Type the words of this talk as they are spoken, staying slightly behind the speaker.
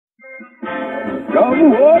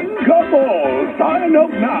come one couple. Sign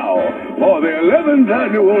up now for the 11th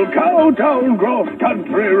annual Cowtown Cross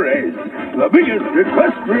Country Race, the biggest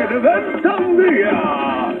equestrian event of the year.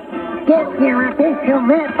 Get your official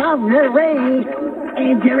map of the race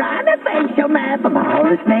and your unofficial map of all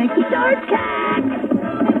the snaky shortcuts.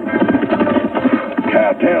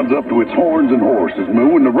 Cowtown's up to its horns and horses,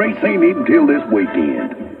 Moo, and the race ain't even till this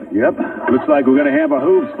weekend. Yep, looks like we're gonna have our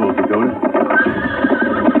hooves full, Dakota.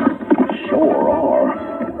 Sure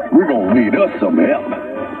are. We're gonna need us some help.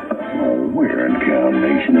 Oh, where in cow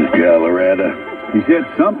nation is Colorado? He said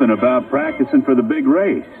something about practicing for the big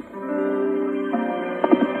race.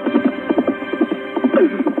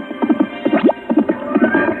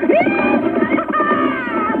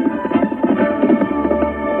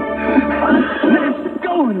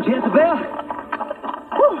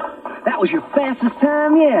 Was your fastest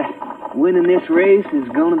time yet. Winning this race is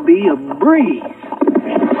gonna be a breeze.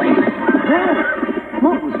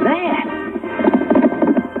 What was that?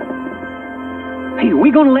 Hey, are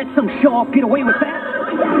we gonna let some show-off get away with that?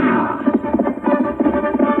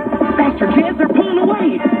 Faster, Jez, they're pulling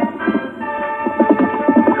away.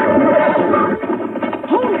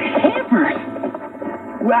 Holy heavens!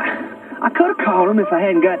 Well, I could have called him if I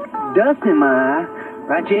hadn't got dust in my eye.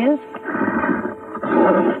 Right, Jez?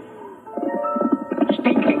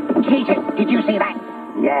 Jesus, did you see that?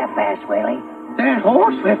 Yeah, Fast Willie. That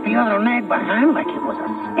horse left the other nag behind like it was a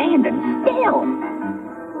standing still.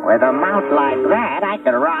 With a mount like that, I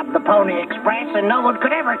could rob the Pony Express and no one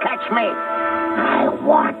could ever catch me. I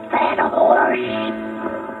want that horse.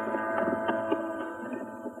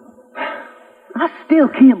 I still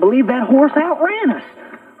can't believe that horse outran us.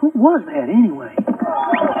 Who was that anyway?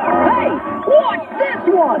 Hey, watch this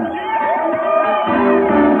one!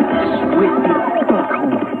 Swifty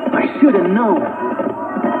Buckhorn. I should have known.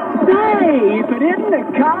 Say, if it isn't the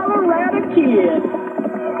Colorado Kid.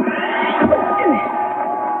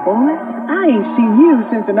 Boy, I ain't seen you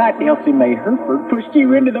since the night Elsie Mae Hereford pushed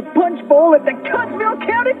you into the punch bowl at the Cuttsville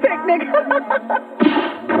County picnic.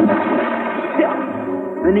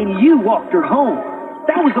 And then you walked her home.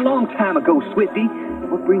 That was a long time ago, Swifty.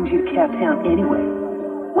 What brings you to Cowtown anyway?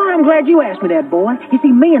 Why, I'm glad you asked me that, boy. You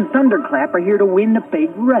see, me and Thunderclap are here to win the big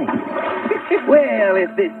race. Well,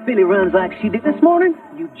 if this filly runs like she did this morning,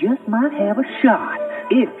 you just might have a shot.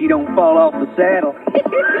 If you don't fall off the saddle.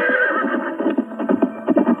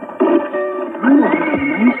 I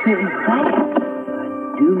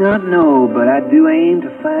do not know, but I do aim to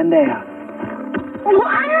find out. Well,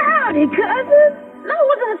 howdy, cousin. I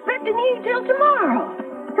wasn't expecting you till tomorrow.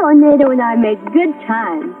 Tornado and I made good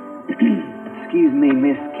time. Excuse me,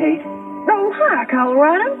 Miss Kate. Oh, hi,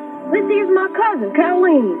 Colorado. This here's my cousin,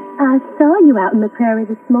 Colleen. I saw you out in the prairie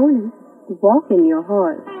this morning, walking your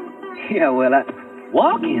horse. Yeah, well,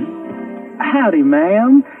 walking? Howdy,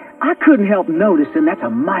 ma'am. I couldn't help noticing that's a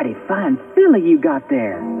mighty fine filly you got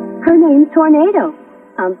there. Her name's Tornado.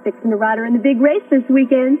 I'm fixing to ride her in the big race this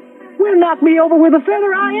weekend. Well, knock me over with a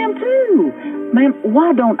feather, I am too. Ma'am,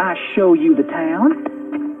 why don't I show you the town?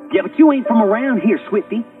 Yeah, but you ain't from around here,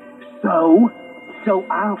 Swifty. So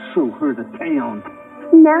I'll show her the town.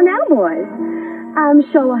 Now, boys. I'm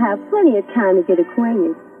sure we'll have plenty of time to get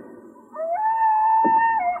acquainted.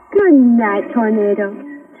 Good night, Tornado.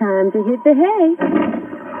 Time to hit the hay.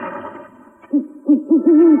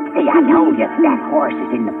 See, I told you that horse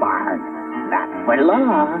is in the barn. Not for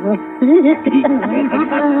long.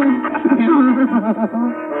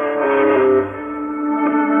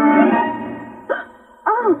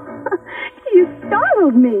 Oh, you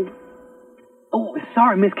startled me. Oh,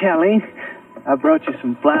 sorry, Miss Colleen. I brought you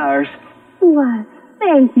some flowers. Why,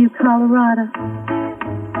 thank you, Colorado.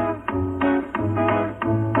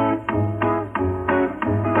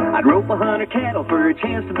 I'd rope 100 cattle for a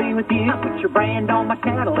chance to be with you. I'd put your brand on my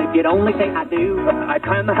saddle if you'd only say I do. I'd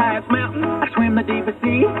climb the highest mountain, I'd swim the deepest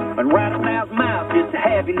sea, and ride 1,000 miles just to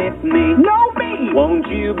have you next to me. No, me! Won't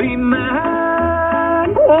you be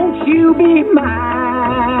mine? Won't you be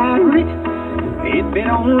mine? If it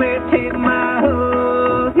only take my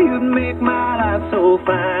hug, you'd make my life so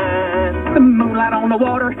fine. The moonlight on the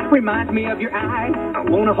water reminds me of your eyes. I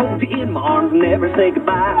wanna hold you in my arms and never say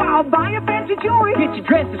goodbye. I'll buy you fancy jewelry, get you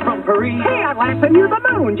dresses from Paris. Hey, I'd laugh under the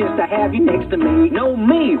moon just to have you next to me. Know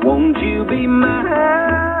me, won't you be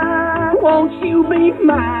mine? Won't you be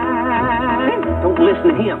mine? Don't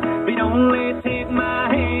listen to him. If you'd only take my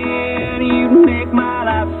hand, you'd make my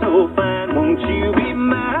life so fine. Won't you be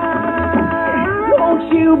mine?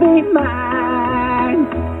 Won't you be mine?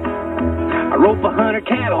 I rope 100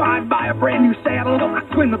 cattle, I'd buy a brand new saddle. I'd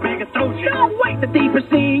swim the biggest ocean, don't wait the deepest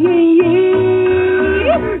sea.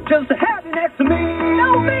 Just to have you next to me.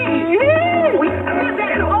 Know me.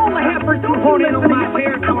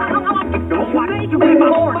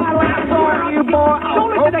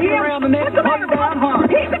 Take it around the neck and put it down hard.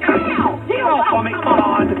 He's a cow! Get off of me, come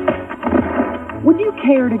on! Would you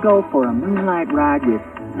care to go for a moonlight ride with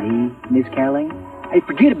me, Miss Callie? Hey,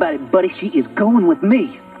 forget about it, buddy. She is going with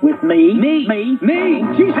me. With me? Me.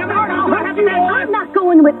 She's hard. I'm not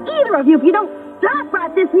going with either of you if you don't stop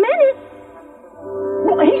right this minute.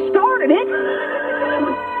 Well, he started it.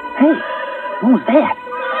 Hey, what was that?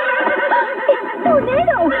 It's a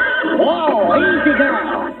tornado. Whoa, easy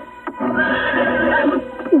girl.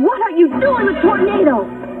 What are you doing with tornado?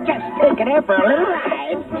 Just taking her for a little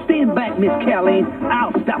ride. Stand back, Miss Callie.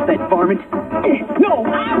 I'll stop that varmint. No,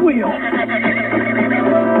 I will.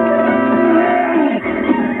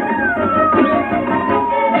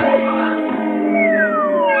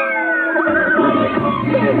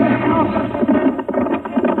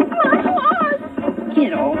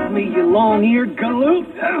 Get off me, you long-eared galoot.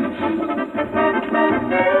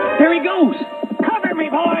 There he goes. Cover me,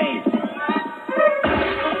 boys.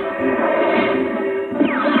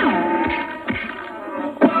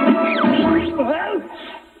 Well,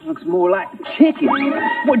 looks more like chicken.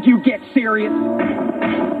 Would you get serious?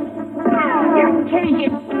 Change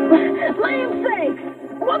it. Land sakes!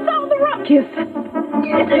 What's all the ruckus?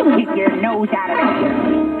 Keep your nose out of it.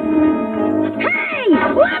 Hey!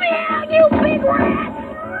 Let me out, you big rat!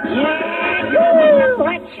 Yeah,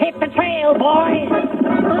 let's hit the trail, boys.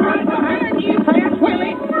 Right behind you, Fast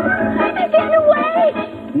Willie. He's in the way!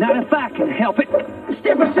 Not if I can help it.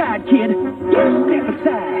 Step aside, kid. You step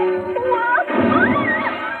aside. What?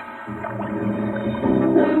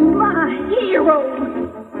 My hero!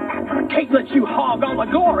 Can't let you hog all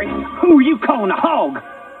the glory. Who are you calling a hog?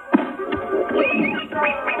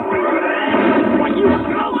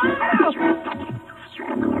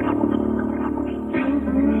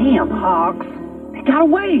 Damn hogs. They got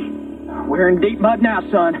away. We're in deep mud now,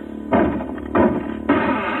 son.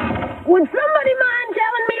 Would somebody mind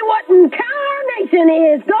telling me what incarnation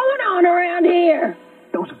is going on around here?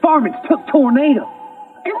 Those varmints took Tornado.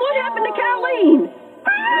 And what happened to Colleen?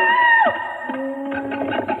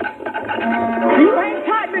 You hang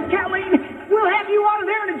tight, Miss Colleen. We'll have you out of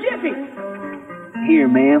there in a jiffy. Here,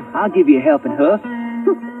 ma'am. I'll give you a helping hoof.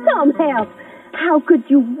 Some help. How could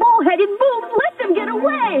you bullheaded boobs let them get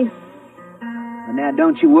away? Well, now,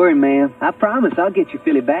 don't you worry, ma'am. I promise I'll get your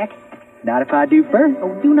filly back. Not if I do first.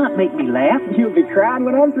 Oh, do not make me laugh. You'll be crying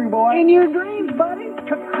when I'm through, boy. In your dreams, buddy.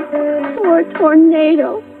 Poor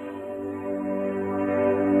Tornado.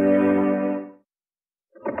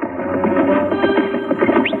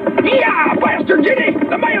 Yeah, Blaster Jitty!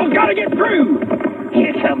 The mail's gotta get through!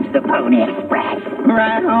 Here comes the Pony Express.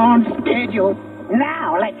 Right on schedule.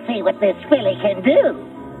 Now, let's see what this filly can do.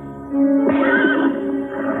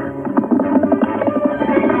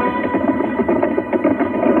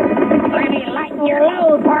 Let me lighten your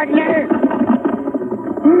load, partner.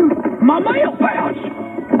 My mail pouch!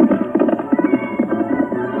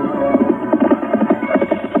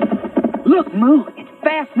 Look, Moo, it's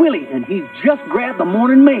Fast Willie, and he's just grabbed the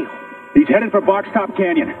morning mail. He's headed for Boxtop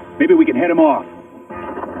Canyon. Maybe we can head him off.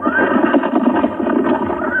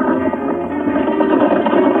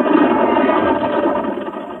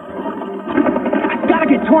 I gotta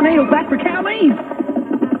get Tornado back for Colleen.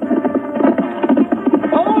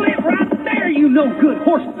 Hold it right there, you no good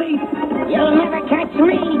horse thief. You'll never catch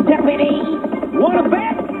me, deputy. Wanna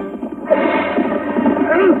bet?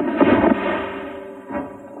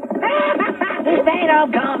 They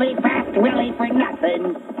don't call me Fast Willie for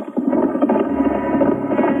nothing.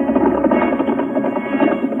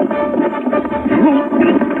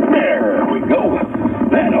 There we go.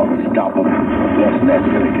 That ought to stop him. Yes, that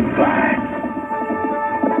really can fly.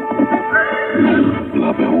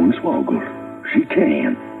 Love own swoggle. She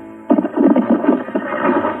can.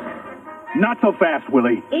 Not so fast,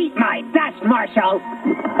 Willie. Eat my dust, Marshal.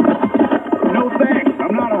 No thanks.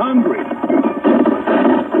 I'm not hungry.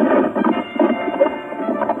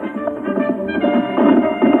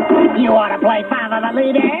 You want to play follow the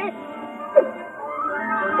leader?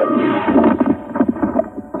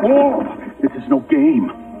 Oh, this is no game.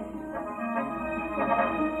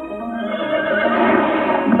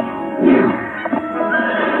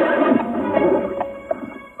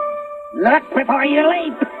 Look before you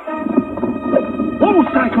leap. Oh,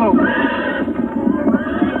 Cyclone!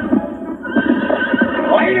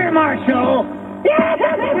 Later, Marshal.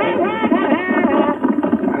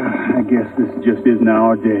 I guess this just isn't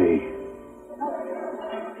our day.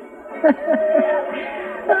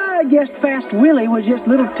 I guess Fast Willie was just a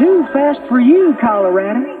little too fast for you,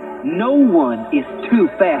 Colorado. No one is too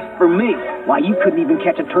fast for me. Why, you couldn't even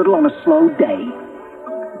catch a turtle on a slow day.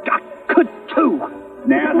 I could too.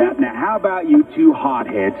 Now, how about you two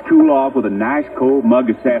hotheads cool off with a nice cold mug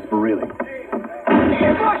of sarsaparilla?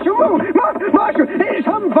 Marshal, Marshal,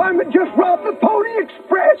 some varmint just robbed the Pony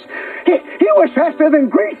Express. He was faster than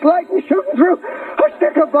grease lightning shooting through a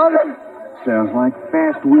stick of butter. Sounds like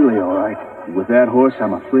Fast Willie, all right. With that horse,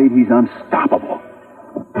 I'm afraid he's unstoppable.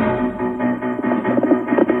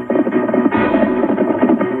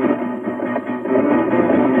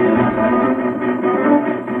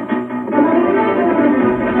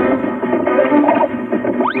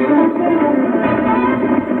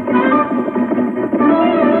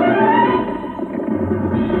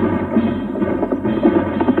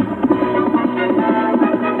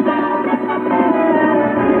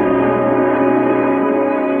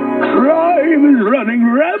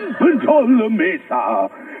 On the Mesa.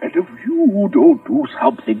 And if you don't do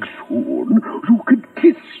something soon, you can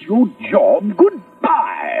kiss your job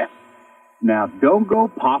goodbye. Now, don't go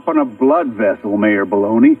popping a blood vessel, Mayor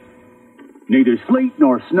Baloney. Neither sleet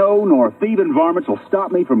nor snow nor thieving varmints will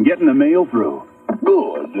stop me from getting the mail through.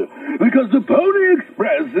 Good, because the Pony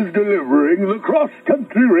Express is delivering the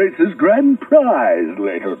cross-country race's grand prize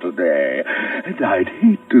later today. And I'd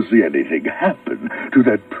hate to see anything happen to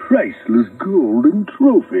that priceless golden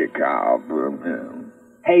trophy cow.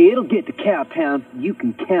 Hey, it'll get to Cowtown. You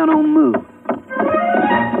can count on Moo.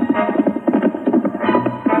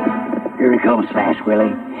 Here he comes, Fast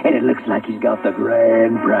Willie, and it looks like he's got the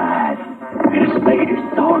grand prize. His made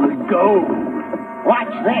is solid gold.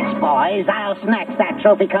 Watch this, boys. I'll snatch that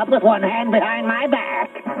trophy cup with one hand behind my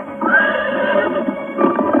back.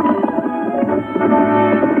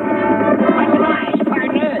 Recognize,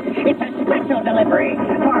 partner. It's a special delivery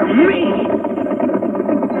for me.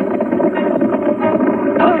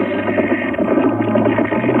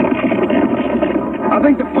 I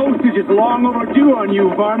think the postage is long overdue on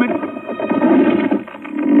you, varmint.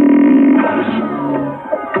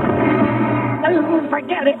 Oh,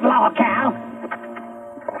 forget it, law cow.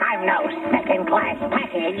 I'm no second-class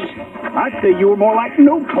package. I'd say you were more like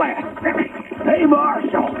no class. Hey,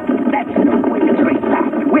 Marshal, that's no way to treat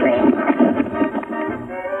Fast Willie.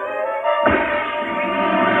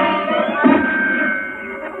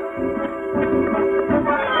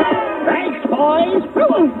 Thanks, boys.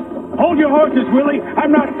 Hold your horses, Willie.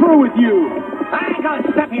 I'm not through with you. I'm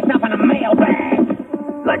gonna stuff yourself in a mailbag.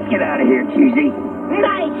 Let's get out of here, Cheesy.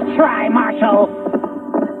 Nice try, Marshal.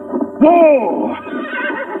 Whoa!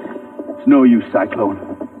 It's no use, Cyclone.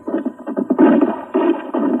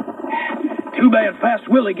 Too bad Fast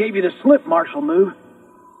Willie gave you the slip, Marshal Moo.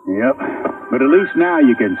 Yep. But at least now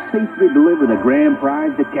you can safely deliver the grand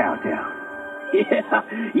prize to Cowtown. Yeah,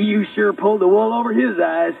 you sure pulled the wool over his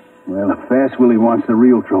eyes. Well, if Fast Willie wants the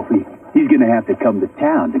real trophy, he's gonna have to come to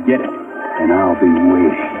town to get it. And I'll be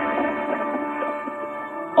waiting.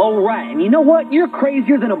 All right, and you know what? You're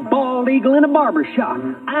crazier than a bald eagle in a barber shop.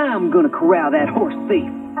 I'm gonna corral that horse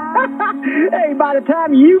thief. Hey, by the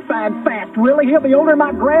time you find Fast Willie, he'll be older than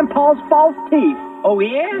my grandpa's false teeth. Oh,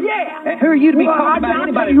 yeah? Yeah. Who are you to be talking about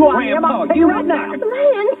anybody's grandpa? I'll tell you right now.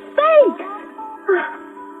 Land's sake!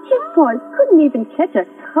 You boys couldn't even catch a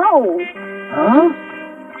cold. Huh?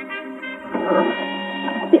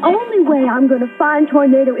 The only way I'm going to find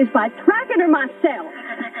Tornado is by tracking her myself.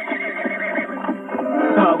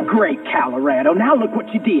 Oh, great, Colorado. Now look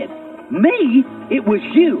what you did. Me? It was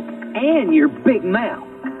you and your big mouth.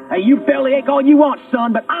 Hey, you bellyache all you want,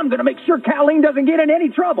 son, but I'm going to make sure Colleen doesn't get in any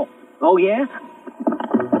trouble. Oh, yeah?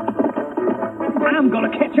 I'm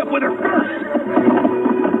going to catch up with her first.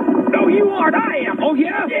 No, you aren't. I am. Oh,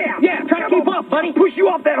 yeah? Yeah. Try to keep up, buddy. Push you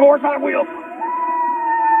off that horse. I will.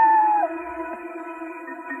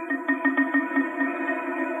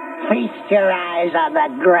 Feast your eyes on the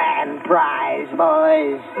grand prize,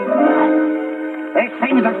 boys. This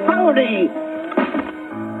thing's a phony.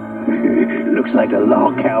 Looks like the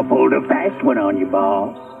law cow pulled a fast one on you,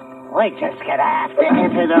 boss. We're just gonna have to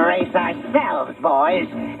enter the race ourselves, boys,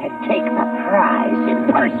 and take the prize in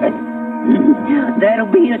person.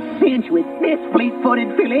 That'll be a cinch with this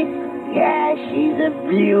fleet-footed filly. Yeah, she's a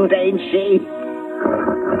beaut, ain't she?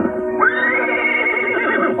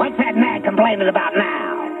 What's that nag complaining about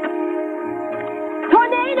now?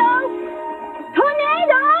 Tornado!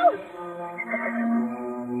 Tornado!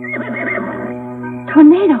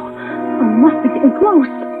 Tornado! I must be getting close.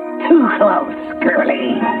 Too close,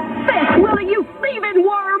 girlie. Fast Willie, you thieving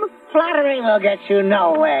worm! Flattery will get you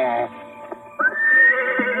nowhere.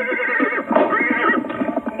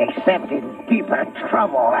 Except in deeper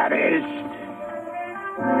trouble, that is.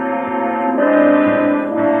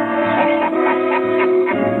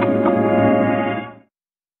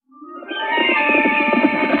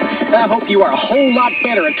 I hope you are a whole lot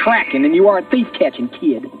better at tracking than you are at thief-catching,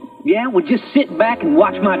 kid. Yeah, well, just sit back and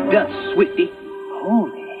watch my dust, Swifty.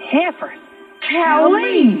 Holy heifer.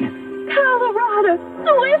 Colleen! Colorado!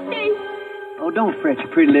 Swifty! Oh, don't fret your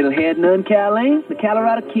pretty little head none, Colleen. The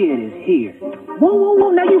Colorado Kid is here.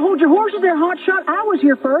 Whoa. Now you hold your horses there, hotshot. I was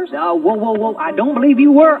here first. Oh, whoa. I don't believe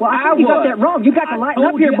you were. Well, I think you got that wrong. You got to lighten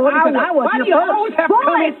up here, boy, because I was Why here do you first. always have to come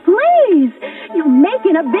Boy, in? please! You're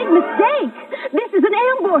making a big mistake. This is an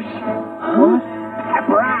ambush. What?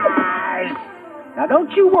 Surprise! Now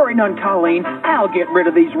don't you worry none, Colleen. I'll get rid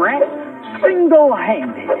of these rats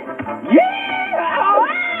single-handed.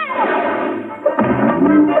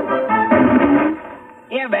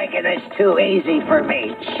 You're making this too easy for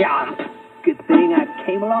me, chump. Good thing I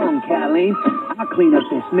came along, Colleen. I'll clean up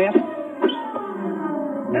this mess.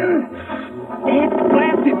 That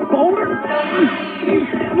blasted boulder!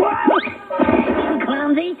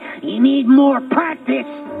 Clumsy, you need more practice.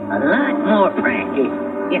 A lot more practice.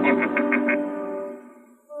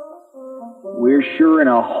 We're sure in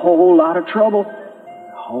a whole lot of trouble.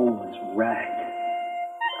 Hole is right.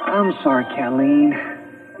 I'm sorry, Colleen.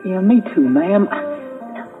 Yeah, me too, ma'am.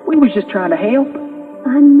 We was just trying to help.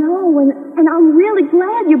 I know, and I'm really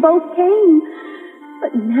glad you both came.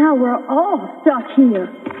 But now we're all stuck here.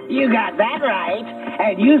 You got that right.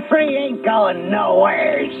 And you three ain't going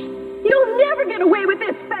nowheres. You'll never get away with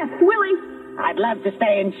this, Fast Willie. I'd love to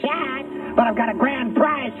stay and chat, but I've got a grand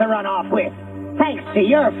prize to run off with. Thanks to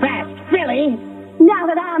your fast filly. Now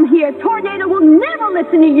that I'm here, Tornado will never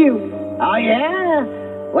listen to you. Oh, yeah?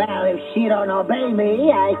 Well, if she don't obey me,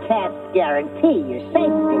 I can't guarantee your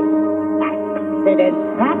safety. Accidents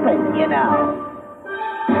happen, you know.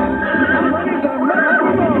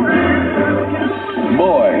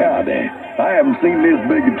 Boy, howdy. I haven't seen this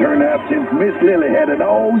big a turnout since Miss Lily had an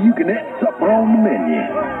all-you-can-eat supper on the menu.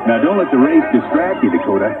 Now, don't let the race distract you,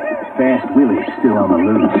 Dakota. Fast Willie's still on the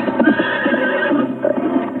loose.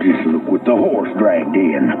 Just look what the horse dragged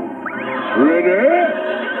in. Ready?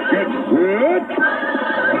 Get set.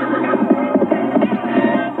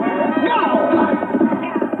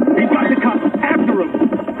 He's got the cops after him.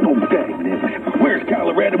 Oh, dang it. Where's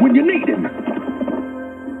Colorado when you need him?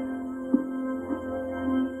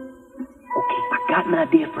 Okay, I got an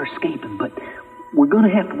idea for escaping, but we're gonna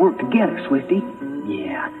have to work together, Swifty.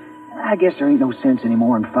 Yeah, I guess there ain't no sense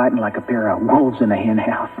anymore in fighting like a pair of wolves in a hen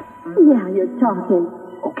house. Now you're talking.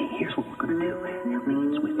 Okay, here's what we're gonna do. Now, me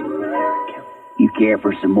and Swifty. You care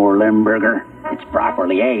for some more Limburger? It's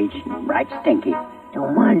properly aged, right stinky.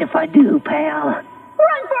 Don't mind if I do, pal. Run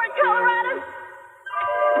for it, Colorado!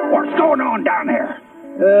 What's going on down there?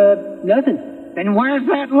 Nothing. Then where's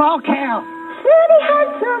that locale? Said he had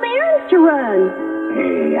some errands to run.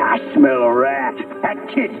 Hey, I smell a rat. That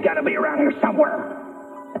kid's got to be around here somewhere.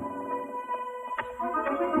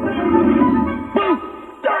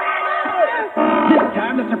 This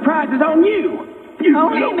time the surprise is on you.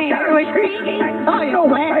 Only me who is greedy. Oh, you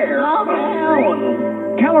fair.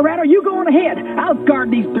 Colorado, you go on ahead. I'll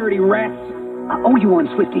guard these dirty rats. I owe you one,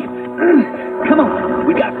 Swifty. Come on,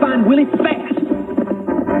 we gotta find Willie fast.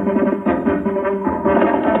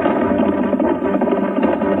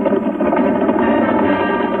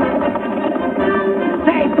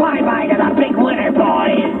 Say bye-bye to the big winner,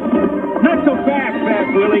 boys. Not so fast,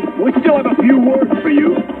 Fast Willie. We still have a few words for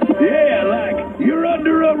you. Yeah, like you're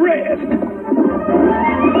under arrest.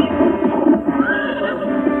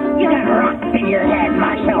 You got rocks in your head,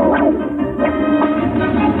 Marshal.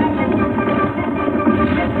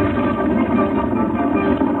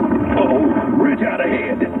 Oh, bridge out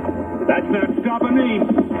ahead. That's not stopping me.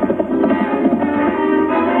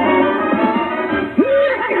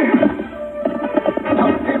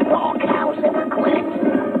 Don't them raw cows ever quit.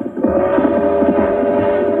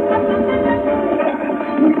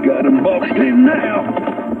 We got him boxed in now.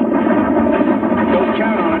 Don't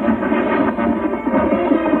count on it.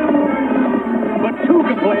 But two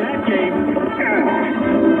can play that game.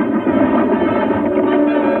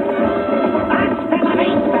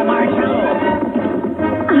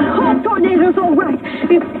 I hope Tornado's all right.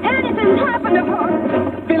 If anything's happened to her.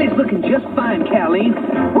 Billy's looking just fine, Colleen.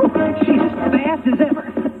 Whew, she's as fast as ever.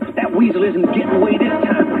 That weasel isn't getting away this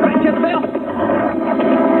time, right, Jezebel?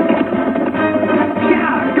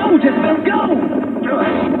 Yeah, go, Jezebel, go!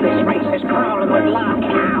 This race is crawling with law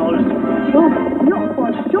cows. Oh, your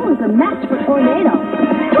horse sure is a match for Tornado.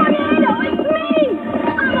 Tornado, it's me!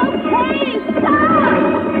 I'm okay! Stop!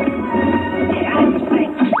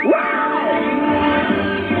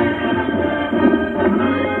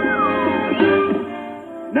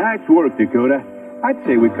 Nice work, Dakota. I'd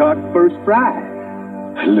say we caught first prize.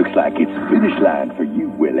 Looks like it's finish line for you,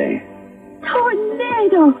 Willie. Tornado!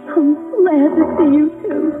 Tornado. I'm glad to see you,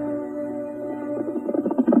 too.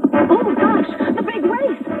 Oh, my gosh, the big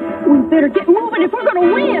race. We better get moving if we're going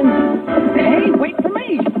to win. Hey, wait for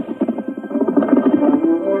me.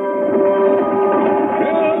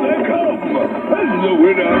 Here they come. And the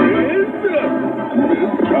winner is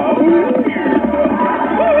Miss Cowley.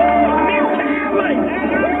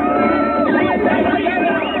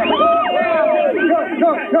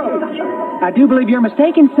 I do believe you're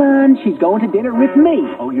mistaken, son. She's going to dinner with me.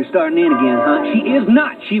 Oh, you're starting in again, huh? She is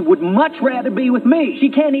not. She would much rather be with me. She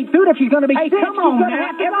can't eat food if she's going to be sick. come on She's now.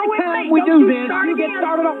 have to Every time we do this, you get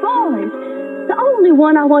started off. Boys, the only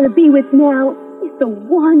one I want to be with now is the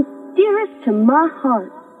one dearest to my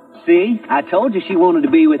heart. See? I told you she wanted to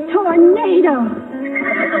be with... Tornado.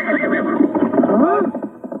 Huh?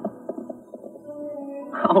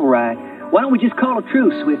 All right. Why don't we just call a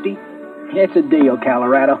truce, Swifty? It's a deal,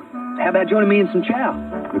 Colorado. How about joining me in some chow?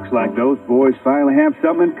 Looks like those boys finally have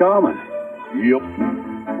something in common. Yep.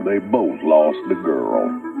 They both lost the girl.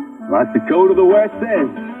 Like the code of the West says,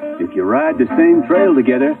 if you ride the same trail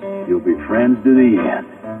together, you'll be friends to the end.